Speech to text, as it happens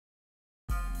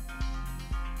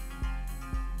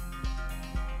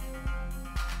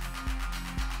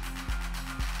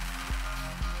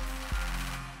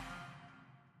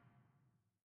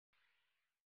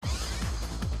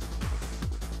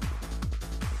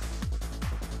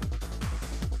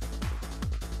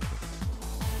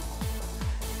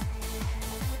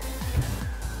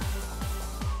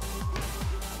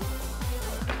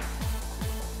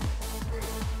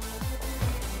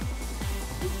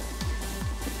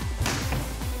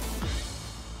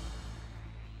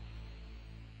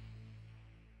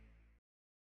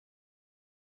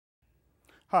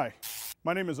Hi,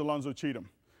 my name is Alonzo Cheatham.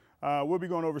 We'll be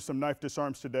going over some knife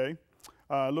disarms today.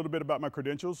 A little bit about my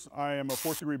credentials. I am a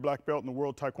 4th degree black belt in the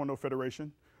World Tae Kwon Do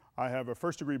Federation. I have a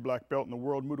 1st degree black belt in the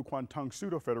World Kwan Tang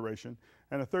Sudo Federation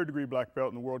and a 3rd degree black belt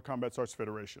in the World Combat Arts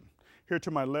Federation. Here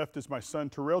to my left is my son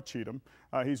Terrell Cheatham.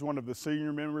 He's one of the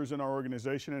senior members in our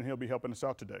organization and he'll be helping us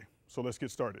out today. So let's get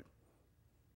started.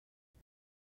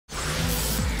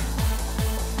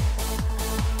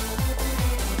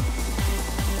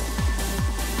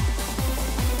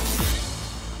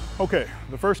 Okay,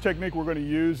 the first technique we're going to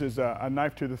use is a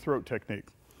knife to the throat technique.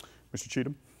 Mr.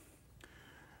 Cheatham.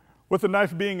 With the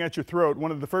knife being at your throat,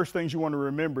 one of the first things you want to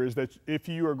remember is that if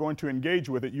you are going to engage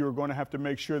with it, you are going to have to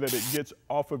make sure that it gets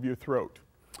off of your throat.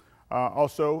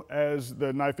 Also, as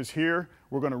the knife is here,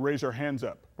 we're going to raise our hands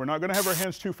up. We're not going to have our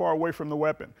hands too far away from the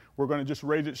weapon. We're going to just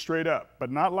raise it straight up,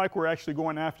 but not like we're actually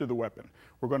going after the weapon.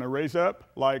 We're going to raise up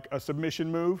like a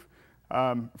submission move.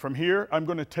 From here, I'm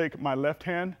going to take my left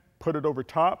hand, put it over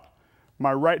top.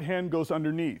 My right hand goes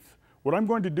underneath. What I'm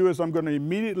going to do is I'm going to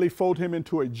immediately fold him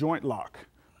into a joint lock,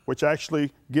 which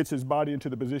actually gets his body into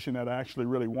the position that I actually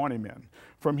really want him in.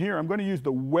 From here, I'm going to use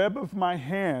the web of my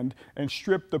hand and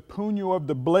strip the puño of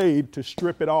the blade to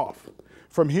strip it off.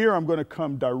 From here, I'm going to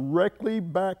come directly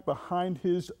back behind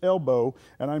his elbow,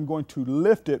 and I'm going to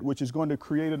lift it, which is going to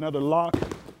create another lock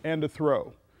and a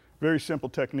throw. Very simple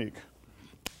technique.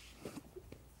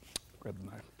 Grab the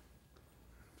knife.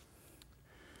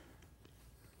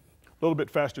 A little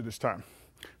bit faster this time.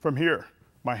 From here,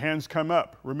 my hands come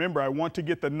up. Remember, I want to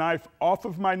get the knife off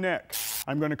of my neck.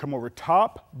 I'm going to come over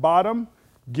top, bottom,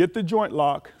 get the joint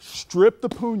lock, strip the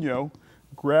puño,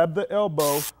 grab the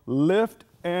elbow, lift,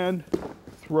 and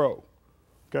throw.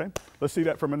 Okay? Let's see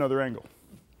that from another angle.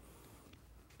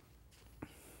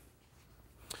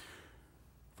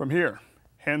 From here,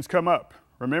 hands come up.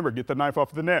 Remember, get the knife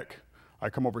off the neck. I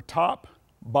come over top,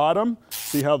 bottom,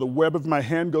 see how the web of my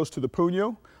hand goes to the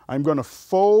puño. I'm going to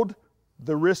fold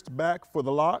the wrist back for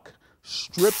the lock,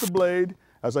 strip the blade.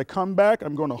 As I come back,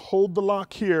 I'm going to hold the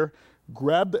lock here,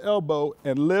 grab the elbow,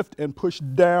 and lift and push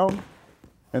down,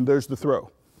 and there's the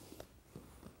throw.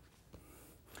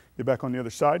 Get back on the other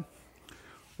side.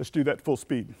 Let's do that full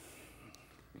speed.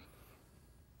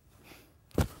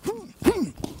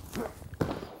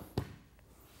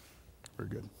 Very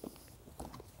good.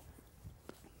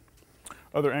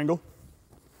 Other angle.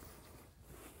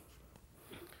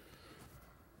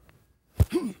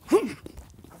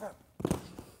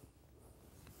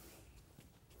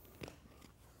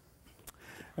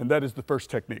 And that is the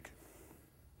first technique.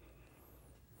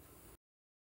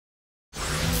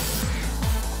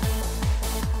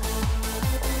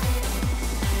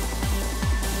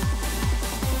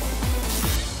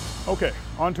 Okay,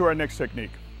 on to our next technique.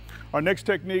 Our next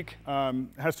technique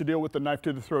has to deal with the knife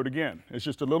to the throat again. It's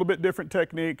just a little bit different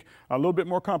technique, a little bit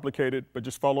more complicated, but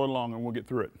just follow along and we'll get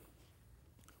through it.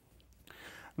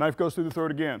 Knife goes through the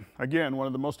throat again. Again, one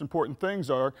of the most important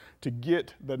things are to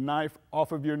get the knife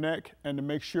off of your neck and to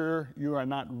make sure you are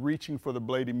not reaching for the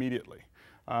blade immediately.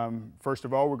 First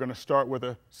of all, we're going to start with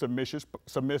a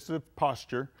submissive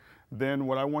posture. Then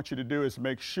what I want you to do is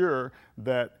make sure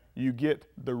that you get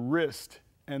the wrist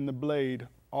and the blade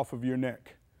off of your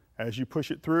neck. As you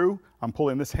push it through, I'm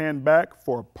pulling this hand back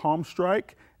for a palm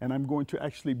strike, and I'm going to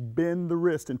actually bend the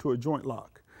wrist into a joint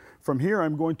lock. From here,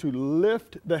 I'm going to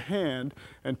lift the hand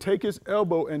and take his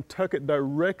elbow and tuck it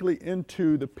directly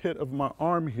into the pit of my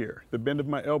arm here, the bend of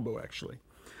my elbow actually.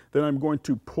 Then I'm going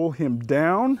to pull him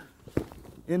down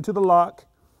into the lock,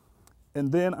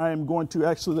 and then I am going to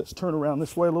actually, let's turn around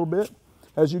this way a little bit.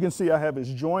 As you can see, I have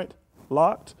his joint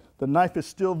locked. The knife is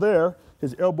still there.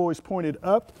 His elbow is pointed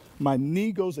up. My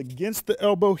knee goes against the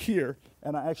elbow here,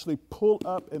 and I actually pull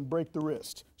up and break the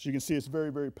wrist. So you can see it's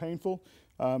very, very painful.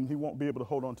 He won't be able to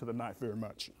hold on to the knife very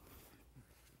much.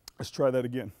 Let's try that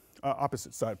again.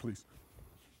 Opposite side, please.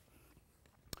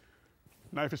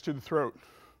 Knife is to the throat.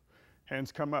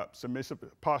 Hands come up, submissive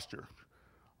posture.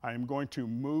 I am going to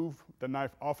move the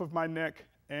knife off of my neck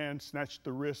and snatch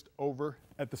the wrist over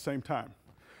at the same time.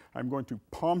 I'm going to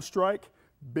palm strike,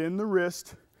 bend the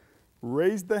wrist,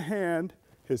 raise the hand.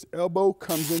 His elbow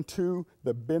comes into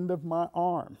the bend of my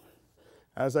arm.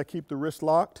 As I keep the wrist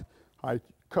locked, I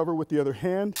cover with the other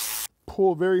hand,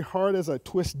 pull very hard as I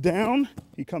twist down.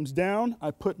 He comes down.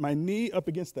 I put my knee up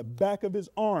against the back of his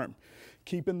arm,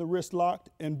 keeping the wrist locked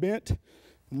and bent,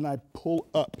 and I pull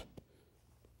up.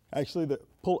 Actually, the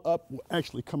pull up will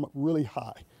actually come up really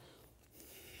high.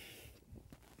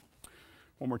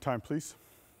 One more time, please.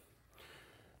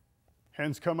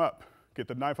 Hands come up. Get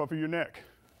the knife off of your neck.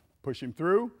 Push him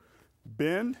through,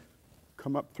 bend,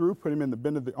 come up through, put him in the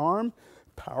bend of the arm,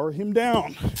 Power him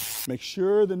down. Make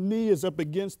sure the knee is up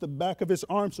against the back of his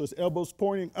arm so his elbow's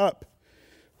pointing up.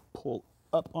 Pull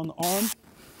up on the arm.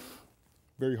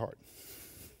 Very hard.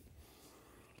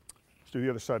 Let's do the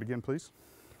other side again, please.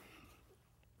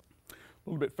 A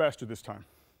little bit faster this time.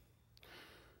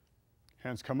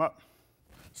 Hands come up.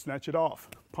 Snatch it off.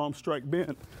 Palm strike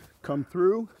bend. Come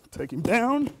through. Take him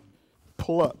down.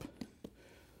 Pull up.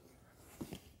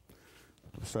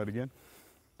 This side again.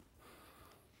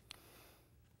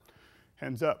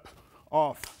 Hands up,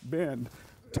 off, bend,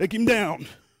 take him down,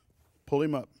 pull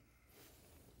him up.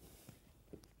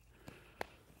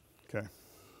 Okay.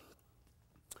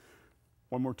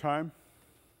 One more time.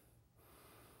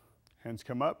 Hands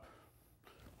come up.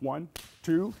 1,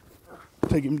 2,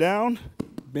 take him down,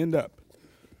 bend up.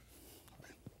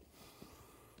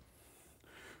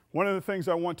 One of the things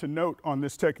I want to note on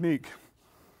this technique,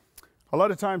 a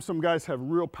lot of times some guys have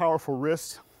real powerful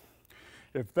wrists.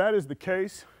 If that is the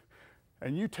case,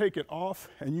 and you take it off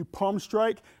and you palm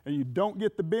strike and you don't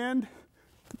get the bend,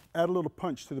 add a little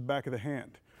punch to the back of the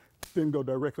hand. Then go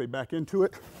directly back into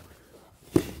it.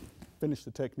 Finish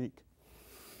the technique.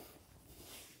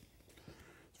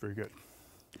 It's very good.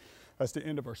 That's the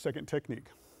end of our second technique.